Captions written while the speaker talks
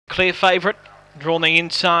clear favourite. Drawn the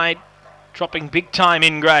inside, dropping big time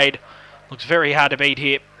in grade. Looks very hard to beat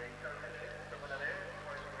here.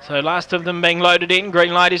 So last of them being loaded in.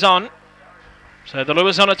 Green light is on. So the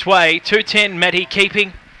lure's on its way. 210, Matty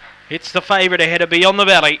keeping. It's the favourite ahead of Beyond the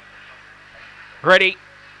Valley. Ready.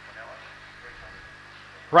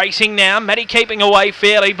 Racing now, Matty keeping away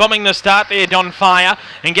fairly, bombing the start there, Don Fire,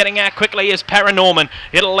 and getting out quickly is Paranorman.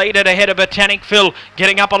 It'll lead it ahead of Botanic Phil,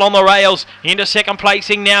 getting up along the rails, into second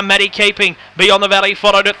placing now, Matty keeping. Beyond the Valley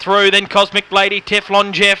followed it through, then Cosmic Lady,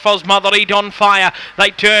 Teflon Jeff, Osmotherly, Don Fire.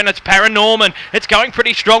 They turn, it's Paranorman. It's going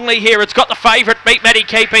pretty strongly here, it's got the favourite, beat Matty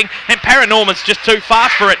keeping, and Paranorman's just too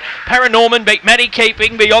fast for it. Paranorman beat Matty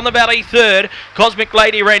keeping, Beyond the Valley third, Cosmic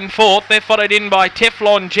Lady ran fourth. They're followed in by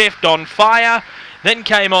Teflon Jeff, Don Fire. Then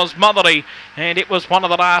came Osmotherly, and it was one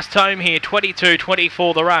of the last home here,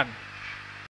 22-24 the run.